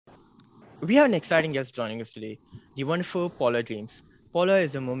We have an exciting guest joining us today, the wonderful Paula James. Paula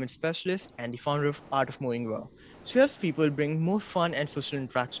is a movement specialist and the founder of Art of Moving Well. She helps people bring more fun and social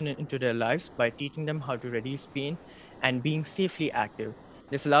interaction into their lives by teaching them how to reduce pain and being safely active.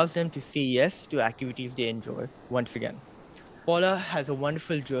 This allows them to say yes to activities they enjoy. Once again, Paula has a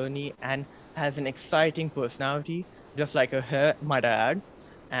wonderful journey and has an exciting personality, just like her hair, might I add.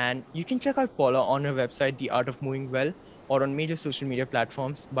 And you can check out Paula on her website, The Art of Moving Well, or on major social media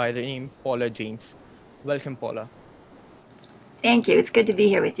platforms by the name Paula James. Welcome, Paula. Thank you. It's good to be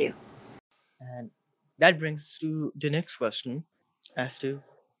here with you. And that brings us to the next question as to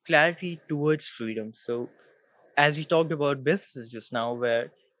clarity towards freedom. So, as we talked about businesses just now,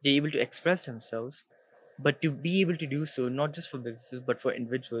 where they're able to express themselves, but to be able to do so, not just for businesses, but for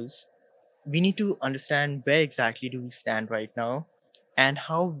individuals, we need to understand where exactly do we stand right now and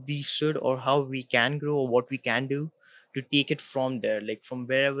how we should or how we can grow or what we can do to take it from there, like from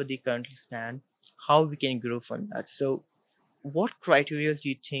wherever they currently stand, how we can grow from that. So what criteria do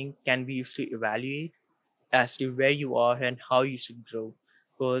you think can be used to evaluate as to where you are and how you should grow?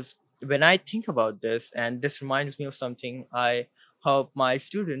 Because when I think about this, and this reminds me of something I help my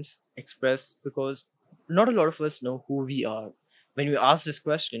students express, because not a lot of us know who we are. When we ask this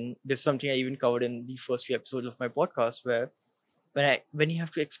question, there's something I even covered in the first few episodes of my podcast, where when you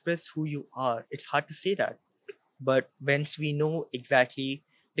have to express who you are, it's hard to say that. But once we know exactly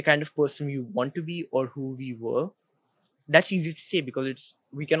the kind of person we want to be or who we were, that's easy to say because it's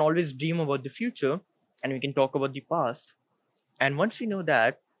we can always dream about the future and we can talk about the past. And once we know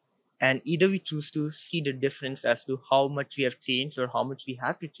that, and either we choose to see the difference as to how much we have changed or how much we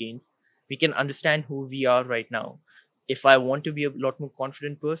have to change, we can understand who we are right now. If I want to be a lot more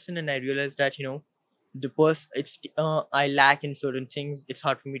confident person and I realize that, the person it's I lack in certain things, it's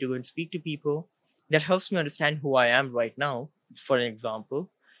hard for me to go and speak to people, that helps me understand who I am right now, for an example.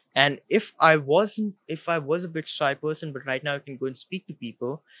 And if I was a bit shy person but right now I can go and speak to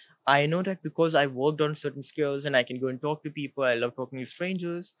people, I know that because I worked on certain skills and I can go and talk to people, I love talking to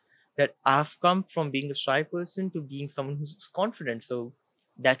strangers, that I've come from being a shy person to being someone who's confident. So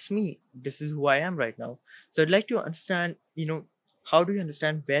that's me. This is who I am right now. So I'd like to understand, how do you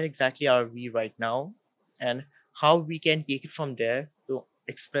understand where exactly are we right now and how we can take it from there to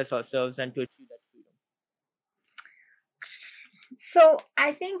express ourselves and to achieve that freedom? So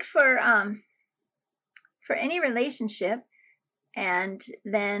I think for any relationship, and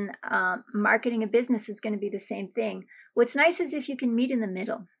then marketing a business is going to be the same thing. What's nice is if you can meet in the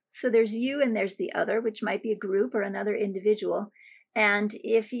middle. So there's you and there's the other, which might be a group or another individual. And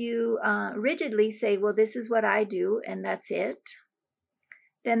if you rigidly say, well, this is what I do and that's it,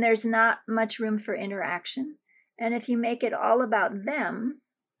 then there's not much room for interaction. And if you make it all about them,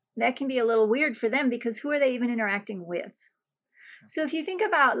 that can be a little weird for them because who are they even interacting with? So if you think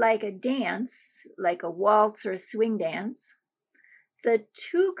about like a dance, like a waltz or a swing dance, the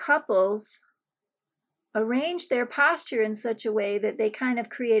two couples arrange their posture in such a way that they kind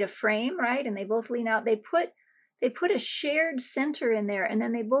of create a frame, right? And they both lean out. They put a shared center in there and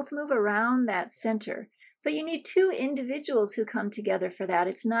then they both move around that center. But you need two individuals who come together for that.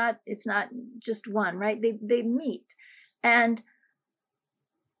 It's not just one, right? They meet. And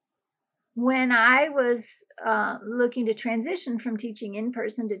when I was looking to transition from teaching in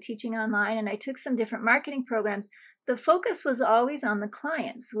person to teaching online, and I took some different marketing programs, the focus was always on the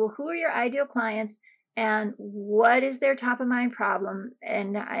clients. Well, who are your ideal clients, and what is their top of mind problem,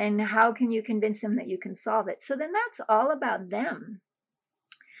 and how can you convince them that you can solve it? So then that's all about them.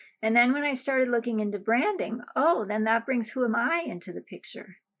 And then when I started looking into branding, oh, then that brings who am I into the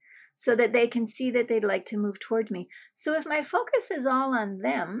picture so that they can see that they'd like to move toward me. So if my focus is all on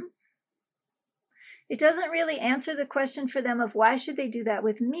them, it doesn't really answer the question for them of why should they do that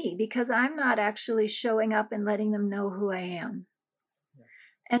with me, because I'm not actually showing up and letting them know who I am. Yeah.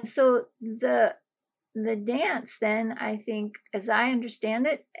 And so the dance then, I think, as I understand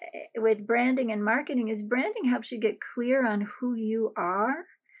it, with branding and marketing, is branding helps you get clear on who you are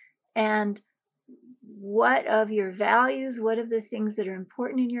and what of your values, what of the things that are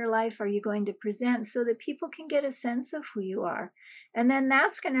important in your life are you going to present so that people can get a sense of who you are. And then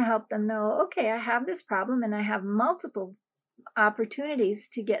that's going to help them know, okay, I have this problem and I have multiple opportunities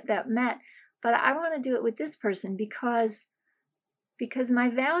to get that met, but I want to do it with this person because my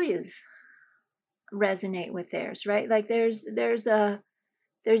values resonate with theirs, right? Like there's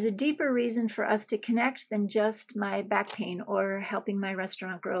a deeper reason for us to connect than just my back pain or helping my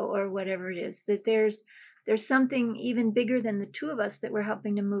restaurant grow or whatever it is. That there's something even bigger than the two of us that we're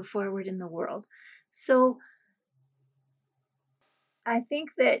helping to move forward in the world. So I think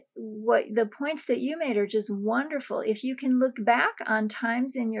that what the points that you made are just wonderful. If you can look back on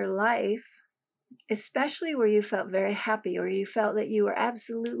times in your life, especially where you felt very happy or you felt that you were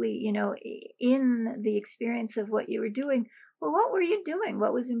absolutely, in the experience of what you were doing, well, what were you doing?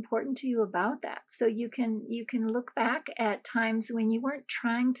 What was important to you about that? So you can look back at times when you weren't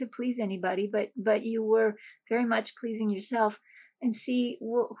trying to please anybody, but you were very much pleasing yourself, and see,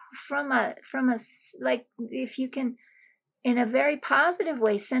 well, like, if you can, in a very positive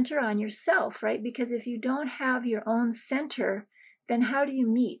way, center on yourself, right? Because if you don't have your own center, then how do you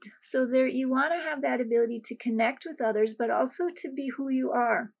meet? So there, you want to have that ability to connect with others, but also to be who you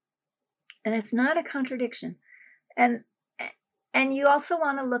are. And it's not a contradiction. And and you also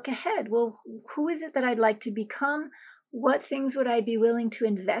want to look ahead. Well, who is it that I'd like to become? What things would I be willing to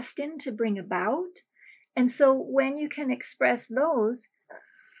invest in to bring about? And so when you can express those,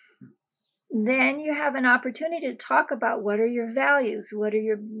 then you have an opportunity to talk about what are your values, what are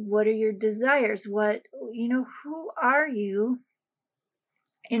your desires, who are you,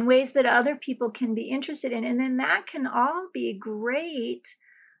 in ways that other people can be interested in. And then that can all be great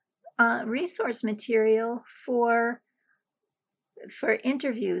resource material for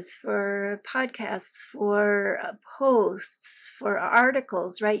interviews, for podcasts, for posts, for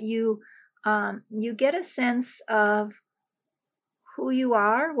articles, right? You get a sense of who you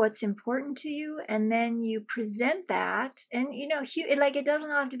are, what's important to you, and then you present that. And like, it doesn't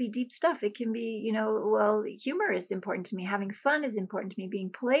have to be deep stuff. It can be, well, humor is important to me, having fun is important to me,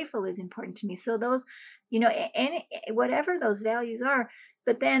 being playful is important to me. So those, any whatever those values are,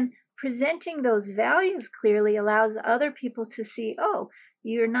 but then presenting those values clearly allows other people to see, oh,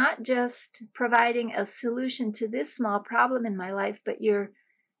 you're not just providing a solution to this small problem in my life, but you're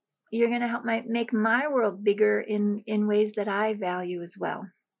going to help make my world bigger in ways that I value as well.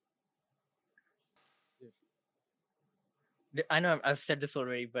 I know I've said this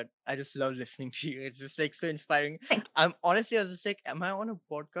already, but I just love listening to you. It's just like so inspiring. Thank I'm honestly, I was just like, am I on a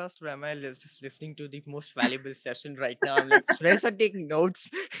podcast or am I just listening to the most valuable session right now? I'm like, should I start taking notes?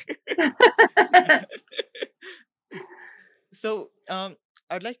 you. So,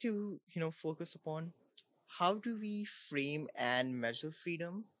 I'd like to, focus upon how do we frame and measure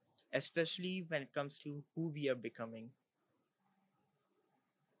freedom, especially when it comes to who we are becoming.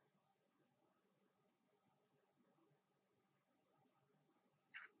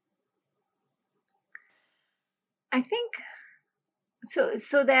 I think so.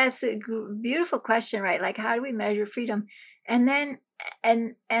 So that's a beautiful question, right? Like, how do we measure freedom? And then,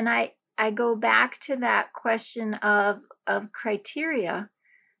 and I go back to that question of criteria.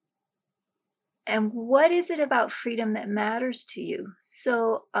 And what is it about freedom that matters to you?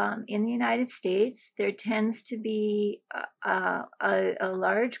 So, in the United States, there tends to be a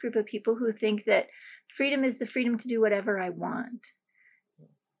large group of people who think that freedom is the freedom to do whatever I want.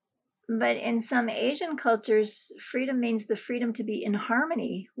 But in some Asian cultures, freedom means the freedom to be in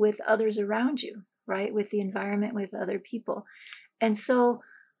harmony with others around you, right? With the environment, with other people. And so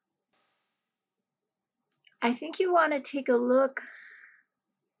I think you want to take a look,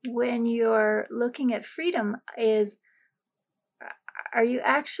 when you're looking at freedom, is, are you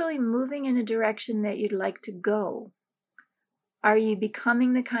actually moving in a direction that you'd like to go? Are you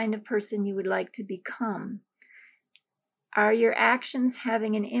becoming the kind of person you would like to become? Are your actions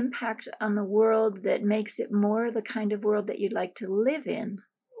having an impact on the world that makes it more the kind of world that you'd like to live in?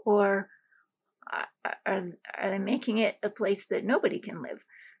 Or are they making it a place that nobody can live?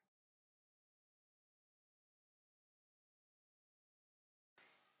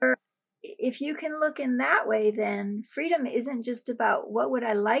 Or if you can look in that way, then freedom isn't just about what would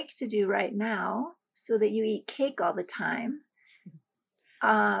I like to do right now so that you eat cake all the time.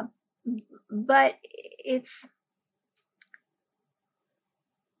 But it's,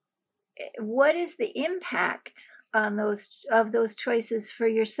 what is the impact on those choices for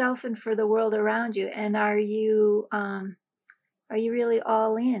yourself and for the world around you? And are you really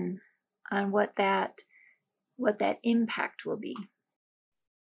all in on what that impact will be?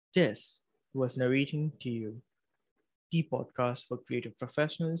 This was Narrating to You, the podcast for creative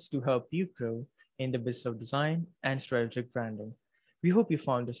professionals to help you grow in the business of design and strategic branding. We hope you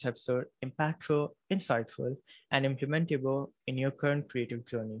found this episode impactful, insightful, and implementable in your current creative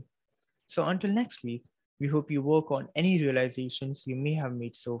journey. So until next week, we hope you work on any realizations you may have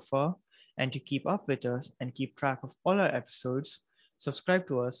made so far. And to keep up with us and keep track of all our episodes, subscribe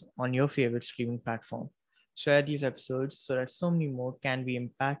to us on your favorite streaming platform. Share these episodes so that so many more can be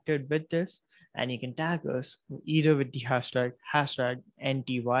impacted with this. And you can tag us either with the hashtag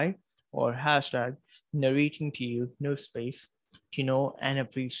NTY or hashtag narrating to you, no space, to know and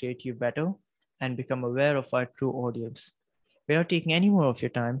appreciate you better and become aware of our true audience. Without taking any more of your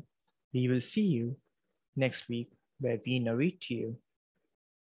time, we will see you next week where we narrate to you